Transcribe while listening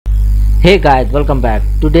Hey guys, welcome back.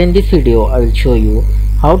 Today in this video I will show you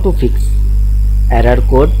how to fix error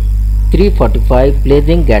code 345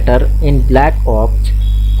 Blazing Gator in Black Ops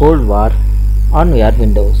Cold War on your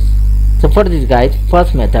Windows. So for this guys,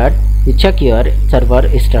 first method you check your server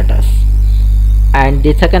status, and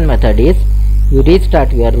the second method is you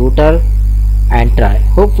restart your router and try.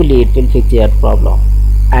 Hopefully it will fix your problem.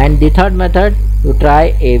 And the third method, you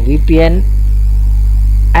try a VPN,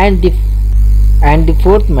 and the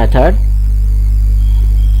fourth method,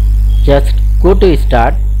 just go to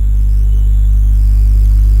start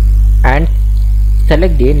and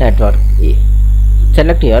select the network,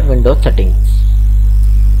 select your Windows settings.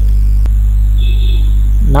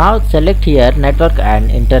 Now select here network and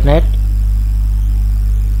internet,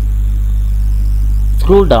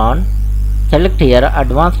 scroll down, select here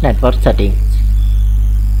advanced network settings.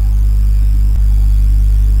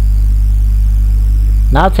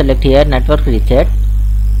 Now select here network reset,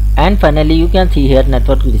 and finally you can see here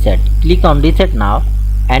network reset. Click on reset now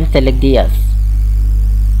and select the yes.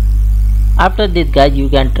 After this guys, you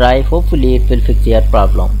can try. Hopefully it will fix your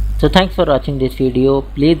problem. So thanks for watching this video.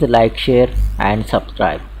 Please like, share and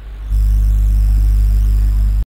subscribe.